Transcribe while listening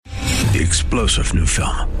The explosive new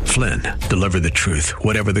film, Flynn, deliver the truth,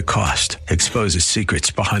 whatever the cost, exposes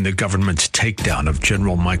secrets behind the government's takedown of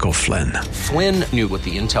General Michael Flynn. Flynn knew what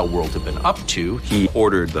the intel world had been up to. He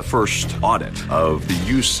ordered the first audit of the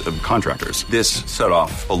use of contractors. This set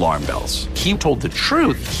off alarm bells. He told the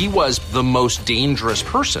truth. He was the most dangerous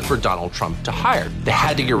person for Donald Trump to hire. They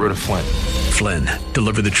had to get rid of Flynn. Flynn,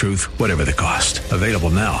 deliver the truth, whatever the cost. Available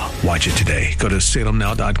now. Watch it today. Go to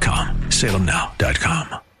salemnow.com.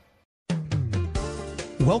 salemnow.com.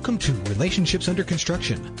 Welcome to Relationships Under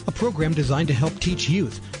Construction, a program designed to help teach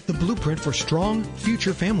youth the blueprint for strong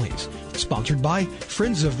future families. Sponsored by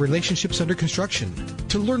Friends of Relationships Under Construction.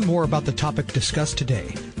 To learn more about the topic discussed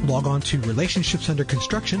today, log on to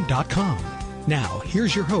relationshipsunderconstruction.com. Now,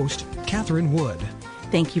 here's your host, Catherine Wood.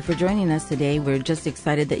 Thank you for joining us today. We're just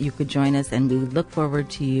excited that you could join us, and we look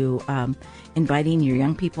forward to you inviting your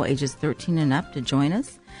young people ages 13 and up to join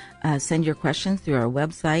us. Send your questions through our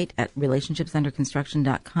website at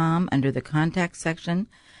relationshipsunderconstruction.com under the contact section,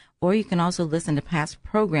 or you can also listen to past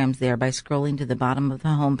programs there by scrolling to the bottom of the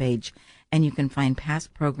homepage, and you can find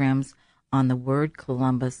past programs on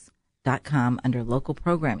thewordcolumbus.com under local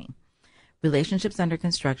programming. Relationships Under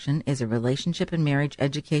Construction is a relationship and marriage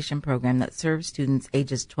education program that serves students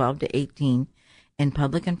ages 12 to 18 in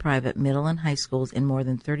public and private middle and high schools in more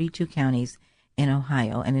than 32 counties in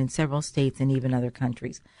Ohio and in several states and even other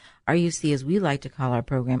countries. RUC, as we like to call our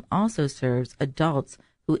program, also serves adults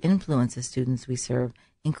who influence the students we serve,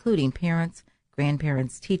 including parents,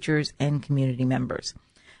 grandparents, teachers, and community members.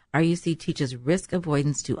 RUC teaches risk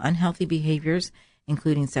avoidance to unhealthy behaviors,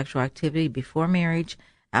 including sexual activity before marriage,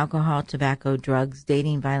 alcohol, tobacco, drugs,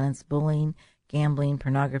 dating, violence, bullying, gambling,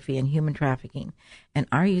 pornography, and human trafficking. And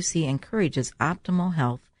RUC encourages optimal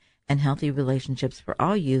health and healthy relationships for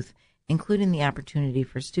all youth, including the opportunity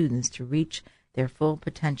for students to reach their full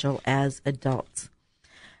potential as adults.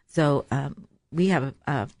 So we have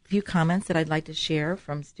a few comments that I'd like to share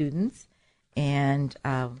from students, and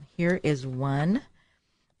here is one.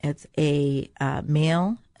 It's a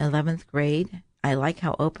male, 11th grade. I like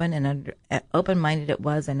how open-minded it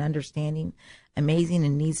was and understanding, amazing,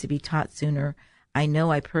 and needs to be taught sooner. I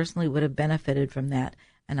know I personally would have benefited from that,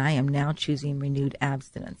 and I am now choosing renewed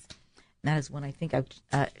abstinence. And that is one I think I've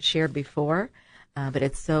shared before, but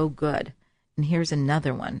it's so good. And here's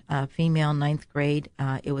another one, female, 9th grade.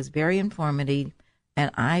 It was very informative, and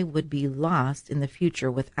I would be lost in the future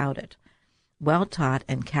without it. Well taught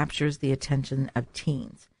and captures the attention of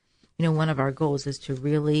teens. You know, one of our goals is to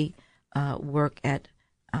really work at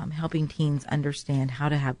helping teens understand how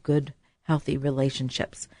to have good, healthy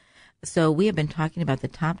relationships. So we have been talking about the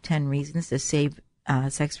top 10 reasons to save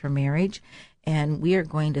sex for marriage, and we are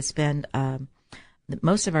going to spend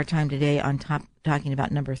most of our time today on talking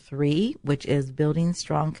about number 3, which is building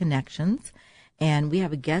strong connections. And we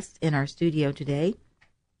have a guest in our studio today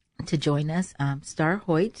to join us. Star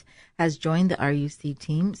Hoyt has joined the RUC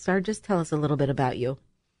team. Star, just tell us a little bit about you.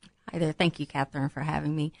 Hi there. Thank you, Catherine, for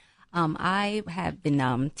having me. I have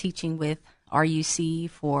been teaching with RUC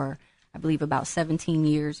for, I believe, about 17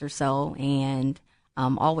 years or so, and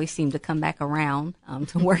always seem to come back around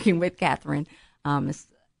to working with Catherine. It's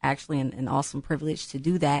actually an awesome privilege to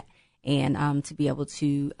do that and to be able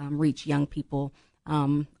to reach young people.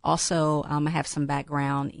 Also, I have some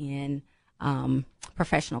background in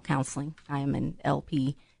professional counseling. I am an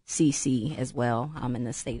LPCC as well. I'm in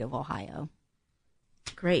the state of Ohio.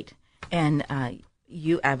 Great. And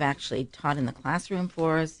you have actually taught in the classroom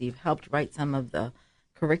for us. You've helped write some of the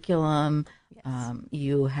curriculum. Yes.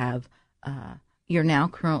 You have you're now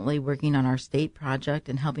currently working on our state project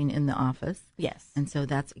and helping in the office. Yes. And so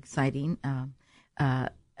that's exciting.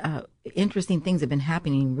 Interesting things have been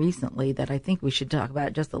happening recently that I think we should talk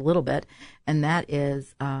about just a little bit. And that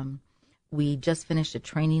is we just finished a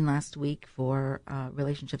training last week for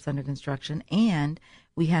Relationships Under Construction. And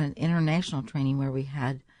we had an international training where we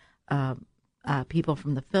had people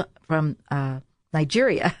from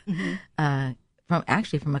Nigeria, mm-hmm.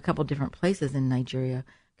 From a couple different places in Nigeria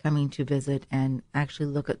coming to visit and actually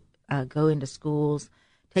look at, go into schools,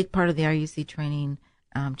 take part of the RUC training,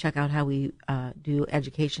 check out how we do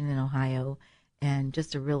education in Ohio, and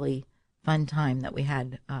just a really fun time that we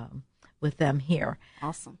had with them here.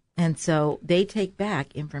 Awesome. And so they take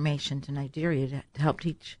back information to Nigeria to help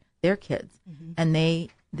teach their kids. Mm-hmm. And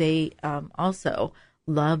they also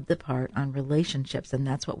love the part on relationships, and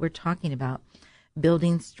that's what we're talking about,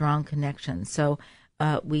 building strong connections. So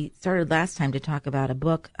we started last time to talk about a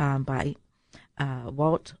book by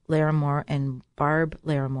Walt Larimore and Barb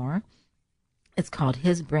Larimore. It's called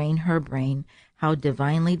His Brain, Her Brain, How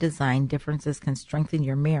Divinely Designed Differences Can Strengthen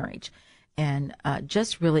Your Marriage. And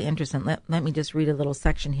just really interesting. Let me just read a little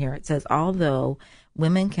section here. It says, although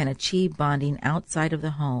women can achieve bonding outside of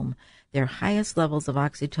the home, their highest levels of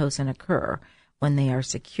oxytocin occur when they are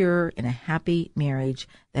secure in a happy marriage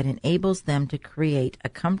that enables them to create a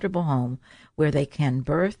comfortable home where they can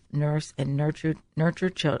birth, nurse, and nurture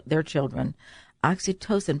their children.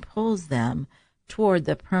 Oxytocin pulls them toward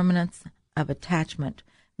the permanence of attachment,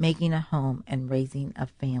 making a home and raising a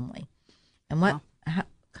family. And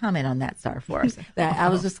comment on that, Star, for us. I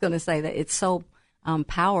was just going to say that it's so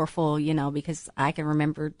powerful, because I can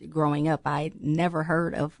remember growing up, I never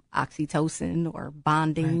heard of oxytocin or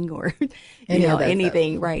bonding or,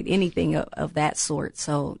 anything, stuff. Right, anything of that sort.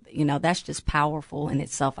 So, that's just powerful in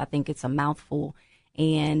itself. I think it's a mouthful.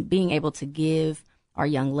 And being able to give our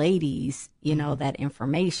young ladies, that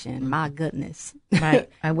information, my goodness. Right.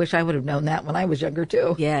 I wish I would have known that when I was younger,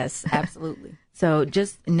 too. Yes, absolutely. So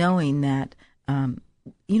just knowing that,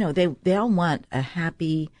 they all want a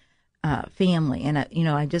happy family. And,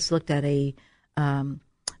 I just looked at a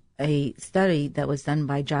study that was done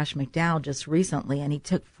by Josh McDowell just recently, and he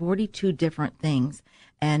took 42 different things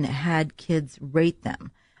and had kids rate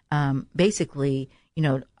them. Basically,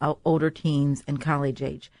 older teens and college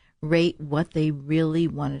age, rate what they really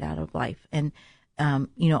wanted out of life. And,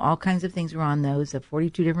 all kinds of things were on those of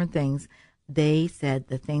 42 different things. They said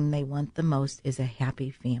the thing they want the most is a happy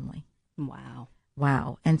family. Wow.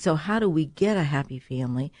 And so how do we get a happy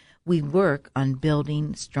family? We work on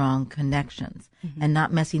building strong connections and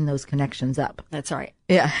not messing those connections up. That's right.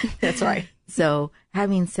 Yeah, that's right. So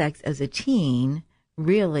having sex as a teen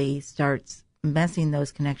really starts messing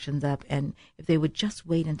those connections up. And if they would just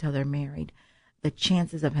wait until they're married, the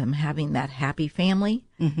chances of him having that happy family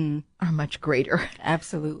are much greater.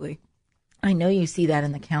 Absolutely. I know you see that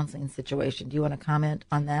in the counseling situation. Do you want to comment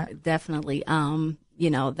on that? Definitely.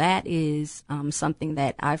 That is something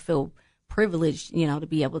that I feel privileged, to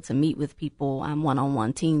be able to meet with people,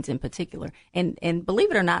 one-on-one, teens in particular. And believe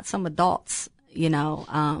it or not, some adults,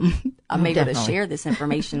 I'm able to share this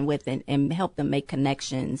information with and help them make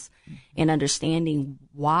connections and understanding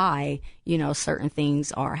why, certain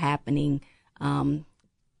things are happening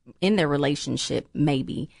in their relationship,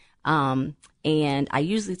 maybe. And I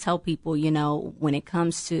usually tell people, when it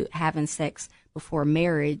comes to having sex before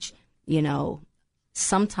marriage,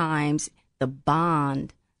 sometimes the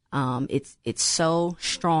bond, it's so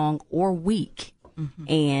strong or weak.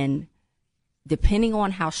 And depending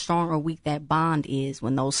on how strong or weak that bond is,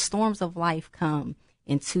 when those storms of life come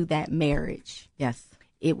into that marriage, yes,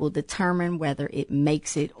 it will determine whether it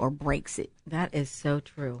makes it or breaks it. That is so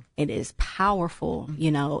true. It is powerful,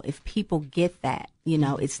 if people get that,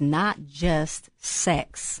 it's not just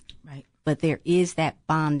sex, right? But there is that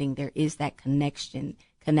bonding, there is that connection,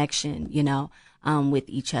 with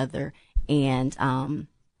each other. And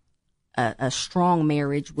a strong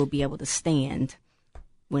marriage will be able to stand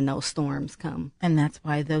when those storms come. And that's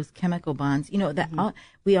why those chemical bonds, that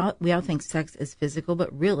we all think sex is physical,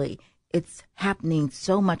 but really it's happening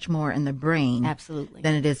so much more in the brain Absolutely.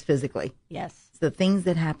 Than it is physically. Yes. So the things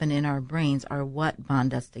that happen in our brains are what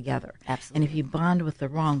bond us together. Absolutely. And if you bond with the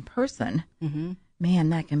wrong person, man,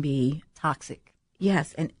 that can be toxic.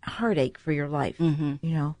 Yes, and heartache for your life,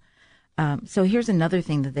 So here's another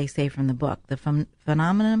thing that they say from the book. The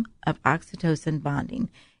phenomenon of oxytocin bonding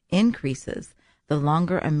increases the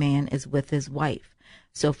longer a man is with his wife.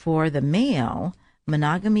 So for the male,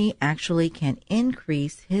 monogamy actually can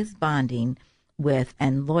increase his bonding with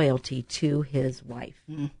and loyalty to his wife.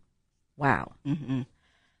 Wow.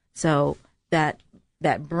 So that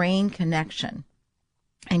brain connection.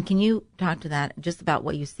 And can you talk to that just about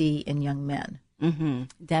what you see in young men?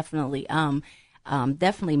 Definitely.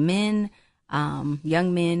 Definitely men,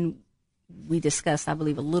 young men, we discussed, I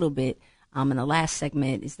believe, a little bit in the last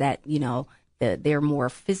segment is that, they're more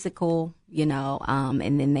physical,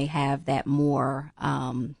 and then they have that more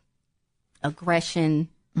aggression.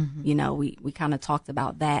 We kind of talked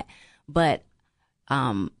about that. But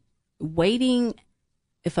waiting,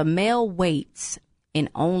 if a male waits and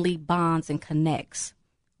only bonds and connects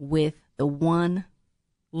with the one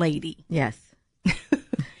lady. Yes.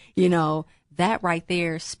 That right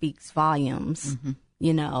there speaks volumes,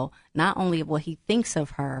 not only of what he thinks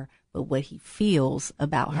of her, but what he feels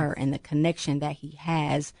about her and the connection that he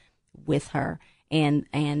has with her. And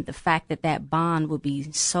the fact that bond will be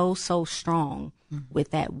so strong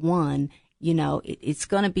with that one, it's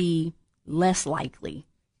going to be less likely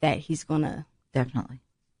that he's going to definitely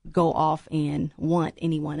go off and want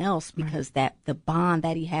anyone else because that the bond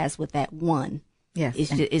that he has with that one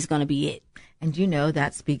is going to be it. And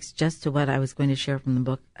that speaks just to what I was going to share from the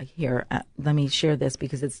book here. Let me share this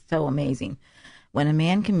because it's so amazing. When a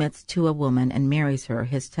man commits to a woman and marries her,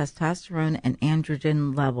 his testosterone and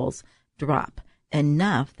androgen levels drop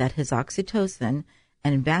enough that his oxytocin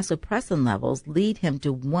and vasopressin levels lead him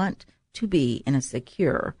to want to be in a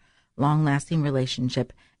secure, long-lasting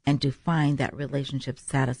relationship and to find that relationship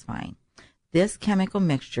satisfying. This chemical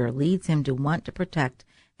mixture leads him to want to protect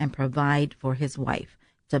and provide for his wife,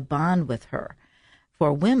 to bond with her.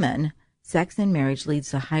 For women, sex in marriage leads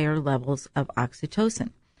to higher levels of oxytocin.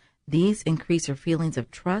 These increase her feelings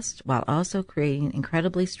of trust while also creating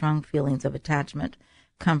incredibly strong feelings of attachment,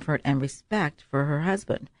 comfort, and respect for her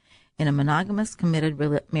husband. In a monogamous, committed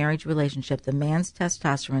marriage relationship, the man's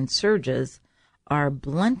testosterone surges are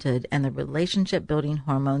blunted and the relationship-building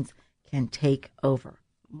hormones can take over.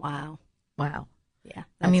 Wow. Yeah,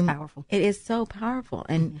 that's powerful. It is so powerful.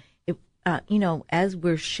 And, as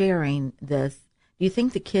we're sharing this, do you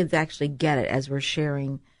think the kids actually get it as we're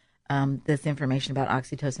sharing this information about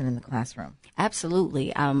oxytocin in the classroom?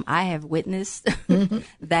 Absolutely. I have witnessed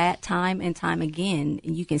that time and time again.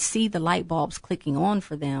 You can see the light bulbs clicking on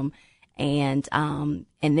for them, and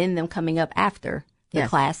then them coming up after the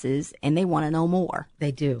classes, and they want to know more.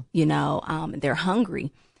 They do. They're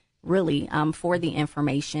hungry, really, for the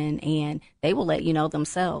information, and they will let you know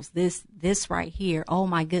themselves. This right here, oh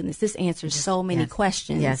my goodness, this answers so many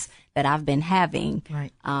questions that I've been having.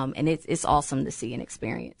 Right. And it's awesome to see and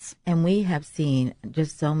experience. And we have seen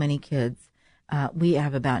just so many kids. We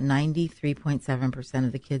have about 93.7%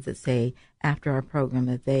 of the kids that say after our program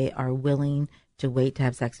that they are willing to wait to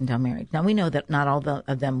have sex until marriage. Now, we know that not all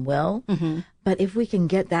of them will, but if we can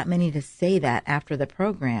get that many to say that after the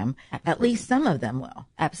program, at least some of them will.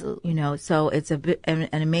 Absolutely. So it's an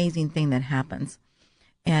amazing thing that happens.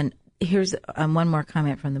 And here's one more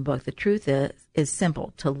comment from the book. The truth is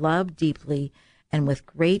simple. To love deeply and with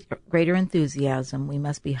greater enthusiasm, we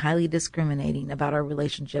must be highly discriminating about our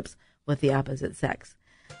relationships with the opposite sex.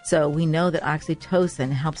 So we know that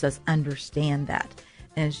oxytocin helps us understand that.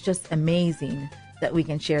 And it's just amazing that we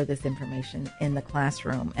can share this information in the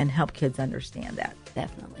classroom and help kids understand that.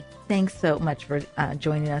 Definitely. Thanks so much for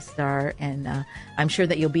joining us, Star. And I'm sure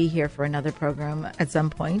that you'll be here for another program at some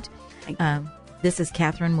point. This is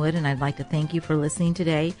Catherine Wood, and I'd like to thank you for listening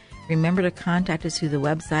today. Remember to contact us through the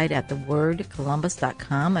website at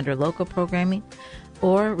thewordcolumbus.com under local programming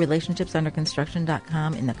or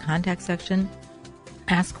relationshipsunderconstruction.com in the contact section.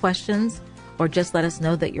 Ask questions or just let us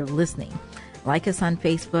know that you're listening. Like us on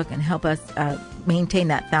Facebook and help us maintain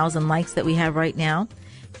that 1,000 likes that we have right now.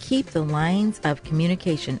 Keep the lines of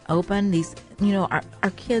communication open. Our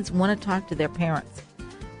kids want to talk to their parents.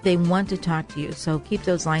 They want to talk to you. So keep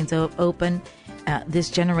those lines open.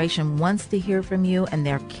 This generation wants to hear from you, and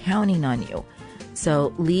they're counting on you.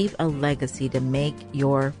 So leave a legacy to make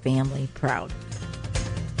your family proud.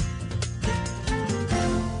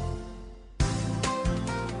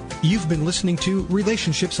 You've been listening to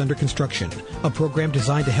Relationships Under Construction, a program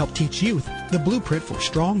designed to help teach youth the blueprint for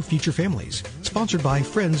strong future families, sponsored by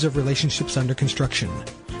Friends of Relationships Under Construction.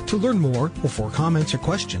 To learn more or for comments or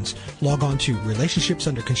questions, log on to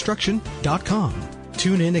relationshipsunderconstruction.com.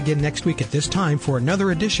 Tune in again next week at this time for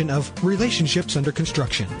another edition of Relationships Under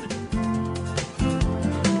Construction.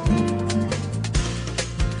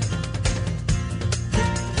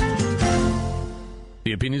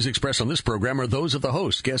 The opinions expressed on this program are those of the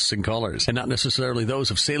host, guests, and callers, and not necessarily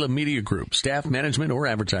those of Salem Media Group, staff, management, or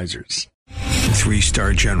advertisers.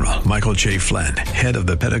 3-star General Michael J. Flynn, head of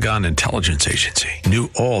the Pentagon Intelligence Agency, knew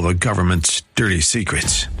all the government's dirty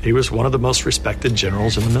secrets. He was one of the most respected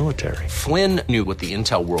generals in the military. Flynn knew what the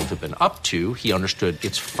intel world had been up to. He understood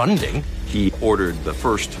its funding. He ordered the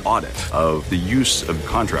first audit of the use of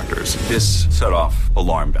contractors. This set off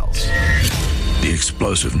alarm bells. The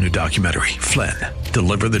explosive new documentary, Flynn,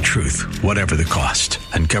 Deliver the Truth, Whatever the Cost,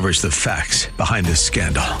 uncovers the facts behind this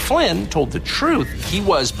scandal. Flynn told the truth. He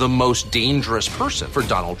was the most dangerous person for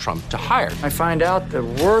Donald Trump to hire. I find out the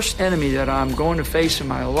worst enemy that I'm going to face in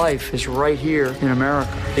my life is right here in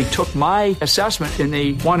America. They took my assessment and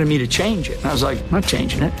they wanted me to change it. And I was like, I'm not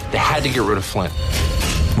changing it. They had to get rid of Flynn.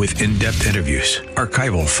 With in-depth interviews,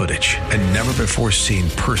 archival footage, and never-before-seen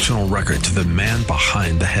personal records of the man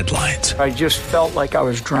behind the headlines. I just felt like I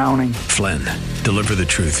was drowning. Flynn, Deliver the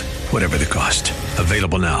Truth, Whatever the Cost.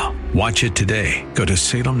 Available now. Watch it today. Go to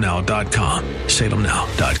salemnow.com.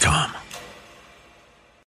 salemnow.com.